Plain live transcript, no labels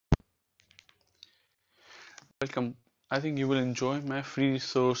Welcome. I think you will enjoy my free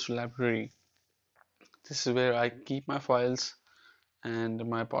resource library. This is where I keep my files and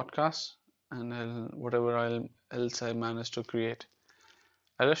my podcasts and whatever else I manage to create.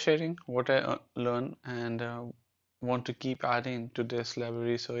 I love sharing what I learn and want to keep adding to this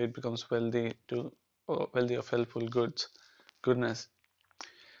library so it becomes wealthy of helpful goodness.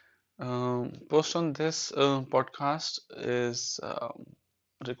 Post on this podcast is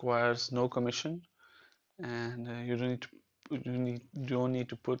requires no commission and you don't need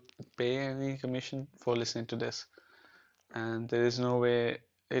to pay any commission for listening to this, and there is no way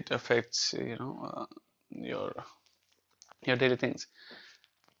it affects your daily things.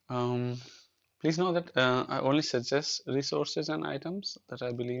 um, Please know that I only suggest resources and items that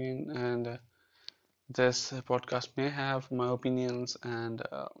I believe in, and this podcast may have my opinions and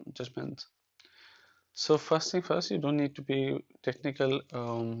judgments. So first thing first, you don't need to be technical.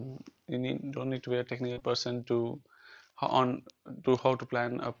 Don't need to be a technical person to on how to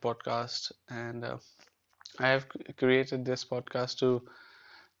plan a podcast, and I have created this podcast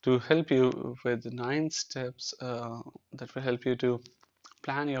to help you with 9 steps that will help you to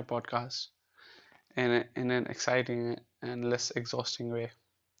plan your podcast in an exciting and less exhausting way.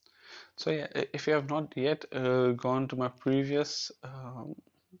 So yeah, if you have not yet gone to my previous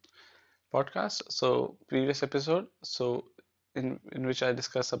podcast, so previous episode, so in which I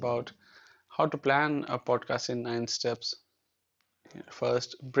discuss about how to plan a podcast in 9 steps.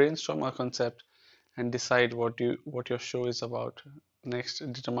 First, brainstorm a concept and decide what your show is about. Next,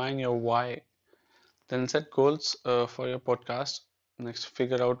 determine your why. Then set goals for your podcast. Next,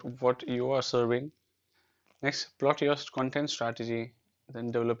 figure out what you are serving. Next, plot your content strategy.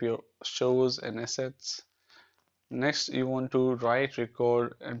 Then develop your shows and assets. Next, you want to write,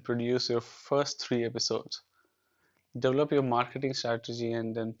 record, and produce your first 3 episodes. Develop your marketing strategy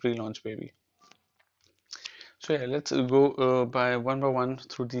and then pre-launch, baby. So yeah, let's go by one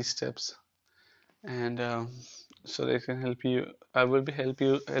through these steps, and so they can help you. I will be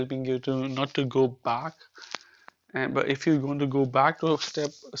helping you to not to go back, and but if you're going to go back to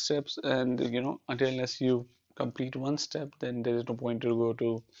steps, and unless you complete one step, then there is no point to go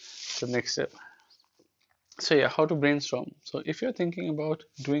to the next step. So yeah, how to brainstorm. So if you're thinking about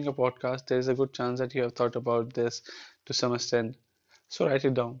doing a podcast, there is a good chance that you have thought about this to some extent. So write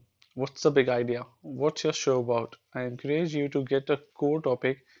it down. What's the big idea? What's your show about? I encourage you to get a core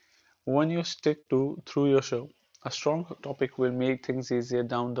topic, one you stick to through your show. A strong topic will make things easier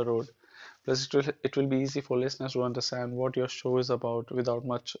down the road. Plus, it will be easy for listeners to understand what your show is about without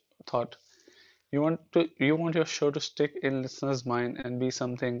much thought. You want your show to stick in listeners' mind and be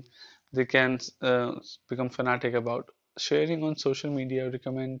something they can become fanatic about. Sharing on social media,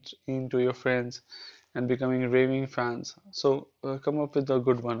 recommending to your friends, and becoming raving fans. So come up with a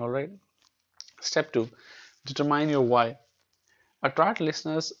good one, all right? Step 2, determine your why. Attract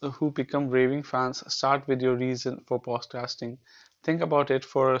listeners who become raving fans. Start with your reason for podcasting. Think about it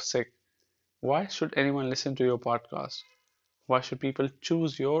for a sec. Why should anyone listen to your podcast? Why should people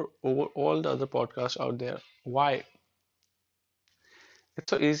choose your over all the other podcasts out there? Why? It's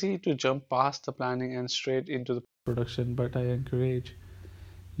so easy to jump past the planning and straight into the production, but I encourage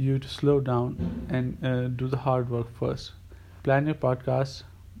you to slow down and do the hard work first. Plan your podcast,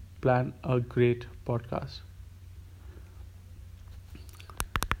 plan a great podcast.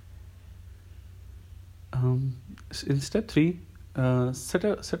 Um, in step 3, set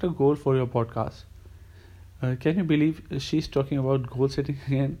a goal for your podcast. Can you believe she's talking about goal setting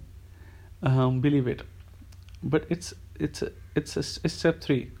again? Believe it, but it's step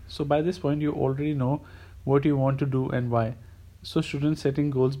 3. So by this point, you already know what you want to do and why. So shouldn't setting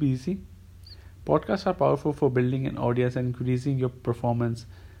goals be easy? Podcasts are powerful for building an audience and increasing your performance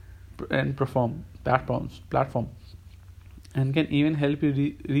and perform platform, and can even help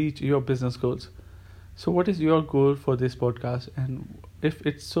you reach your business goals. So what is your goal for this podcast? And if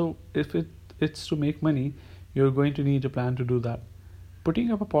it's to make money, you're going to need a plan to do that.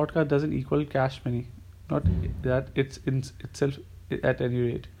 Putting up a podcast doesn't equal cash money, not that it's in itself at any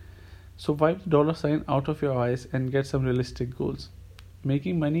rate. So wipe the dollar sign out of your eyes and get some realistic goals.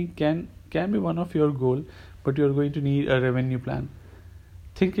 Making money can be one of your goal, but you're going to need a revenue plan.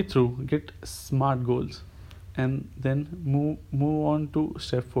 Think it through, get smart goals, and then move on to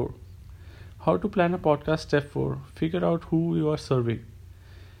step 4. How to plan a podcast. Step 4, figure out who you are serving.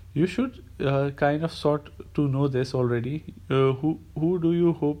 You should kind of sort to know this already. Who do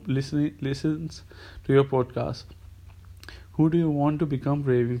you hope listens to your podcast? Who do you want to become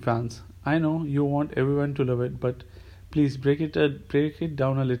raving fans? I know you want everyone to love it, but please break it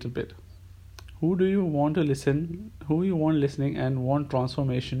down a little bit. Who do you want to listen? Who you want listening and want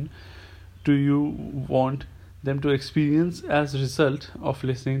transformation? Do you want them to experience as a result of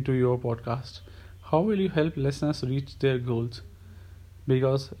listening to your podcast? How will you help listeners reach their goals?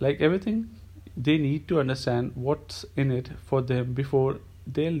 Because, like everything, they need to understand what's in it for them before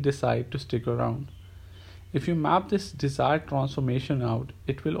they'll decide to stick around. If you map this desired transformation out,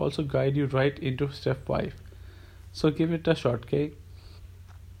 it will also guide you right into step 5. So give it a shot, okay?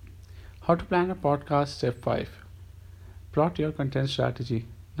 How to plan a podcast, step 5. Plot your content strategy.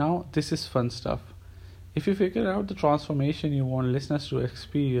 Now, this is fun stuff. If you figure out the transformation you want listeners to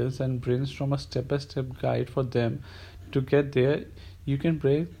experience and brainstorm a step by step guide for them to get there, you can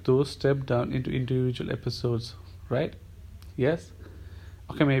break those steps down into individual episodes, right? Yes?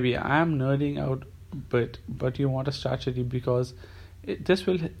 Okay, maybe I'm nerding out a bit, but you want a strategy because this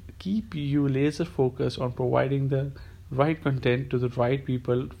will keep you laser focused on providing the right content to the right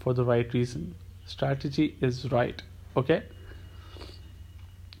people for the right reason. Strategy is right, okay?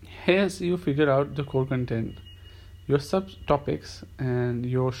 As you figure out the core content, your subtopics, and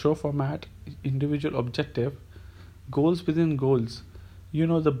your show format, individual objective, goals within goals. You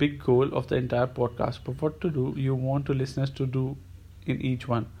know the big goal of the entire podcast, but what to do you want to listeners to do in each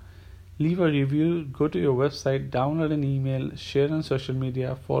one. Leave a review, go to your website, download an email, share on social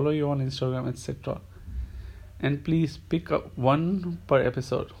media, follow you on Instagram, etc. And please pick up one per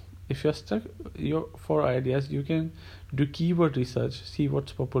episode. If you're stuck for ideas, you can do keyword research, see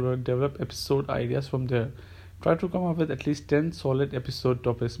what's popular, develop episode ideas from there. Try to come up with at least 10 solid episode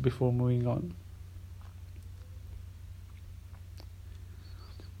topics before moving on.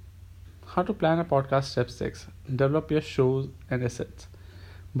 How to plan a podcast, step 6. Develop your shows and assets.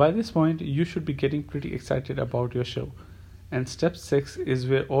 By this point, you should be getting pretty excited about your show. And step 6 is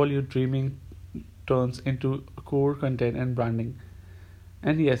where all your dreaming turns into core content and branding.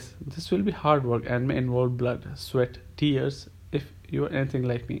 And yes, this will be hard work and may involve blood, sweat, tears if you are anything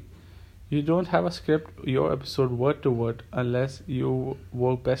like me. You don't have a script your episode word to word unless you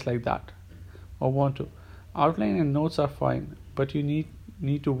work best like that or want to. Outline and notes are fine, but you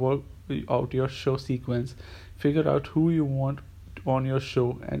need to work out your show sequence, figure out who you want on your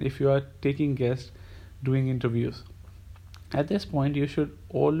show, and if you are taking guests, doing interviews. At this point, you should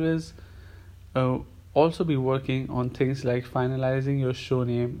always also be working on things like finalizing your show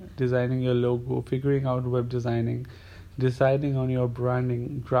name, designing your logo, figuring out web designing, deciding on your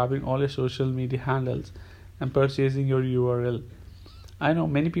branding, grabbing all your social media handles, and purchasing your URL. I know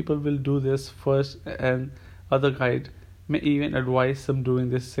many people will do this first, and other guide may even advise some doing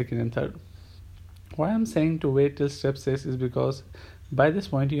this second and third. Why I'm saying to wait till step 6 is because by this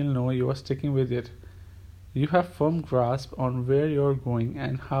point you'll know you are sticking with it. You have firm grasp on where you're going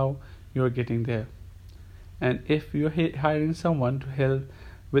and how you're getting there. And if you're hiring someone to help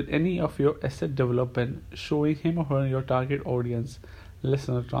with any of your asset development, showing him or her your target audience,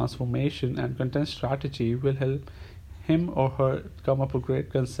 listener transformation, and content strategy will help him or her come up with a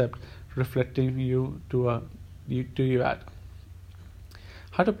great concept reflecting you to you at.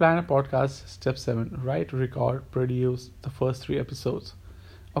 How to plan a podcast, step 7. Write, record, produce the first 3 episodes.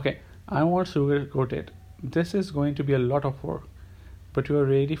 Okay, I won't sugarcoat it. This is going to be a lot of work, but you are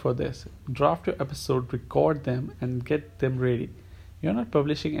ready for this. Draft your episode, record them, and get them ready. You're not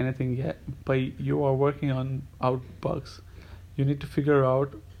publishing anything yet, but you are working on out bugs. You need to figure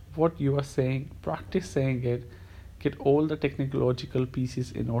out what you are saying, practice saying it, get all the technological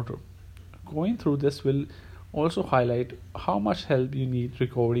pieces in order. Going through this will also highlight how much help you need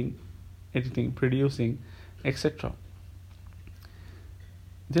recording, editing, producing, etc.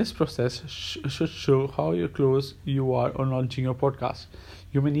 This process should show how close you are on launching your podcast.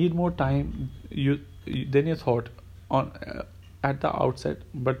 You may need more time than you thought on at the outset,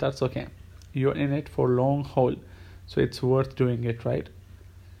 but that's okay. You're in it for long haul, so it's worth doing it, right?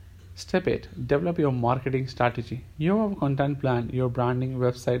 Step 8. Develop your marketing strategy. You have a content plan, your branding,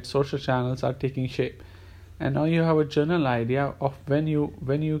 website, social channels are taking shape, and now you have a general idea of when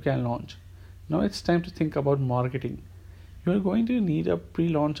you can launch. Now it's time to think about marketing. You are going to need a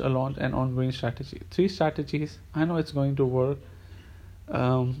pre-launch, a launch, and ongoing strategy. 3 strategies. I know it's going to work.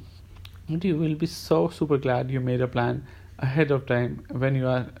 And you will be so super glad you made a plan ahead of time when you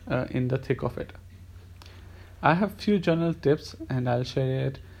are in the thick of it. I have few general tips and I'll share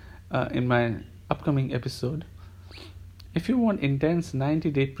it in my upcoming episode. If you want intense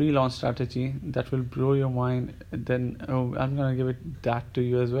 90-day pre-launch strategy that will blow your mind, then I'm gonna give it that to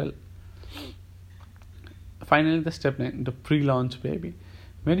you as well. Finally, the step 9, the pre-launch baby.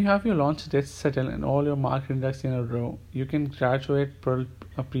 When you have your launch dates settled and all your marketing ducks in a row, you can graduate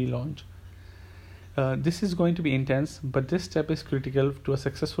a pre-launch. This is going to be intense, but this step is critical to a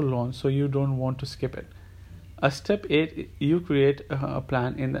successful launch, so you don't want to skip it. A step 8, you create a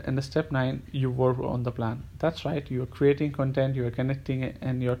plan. In the step 9, you work on the plan. That's right, you're creating content, you're connecting it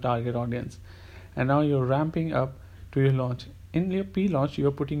and your target audience. And now you're ramping up to your launch. In your pre-launch,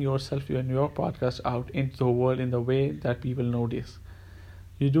 you're putting yourself and your podcast out into the world in the way that people notice.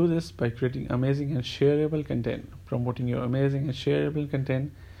 You do this by creating amazing and shareable content, promoting your amazing and shareable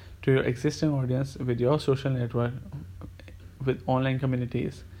content to your existing audience with your social network, with online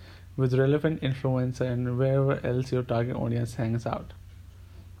communities, with relevant influencer, and wherever else your target audience hangs out.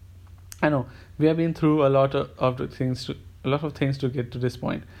 I know we have been through a lot of things to get to this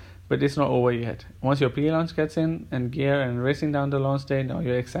point, but it's not over yet. Once your pre-launch gets in and gear and racing down the launch day, now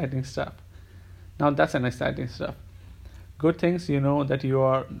you're exciting stuff. Now that's an exciting stuff. Good things you know that you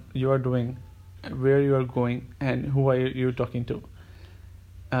are doing, where you are going, and who are you talking to.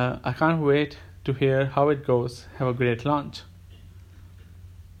 I can't wait to hear how it goes. Have a great launch.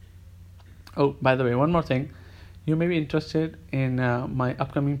 Oh, by the way, one more thing. You may be interested in my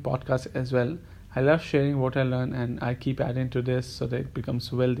upcoming podcast as well. I love sharing what I learn, and I keep adding to this so that it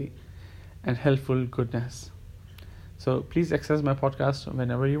becomes wealthy and helpful goodness. So please access my podcast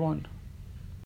whenever you want.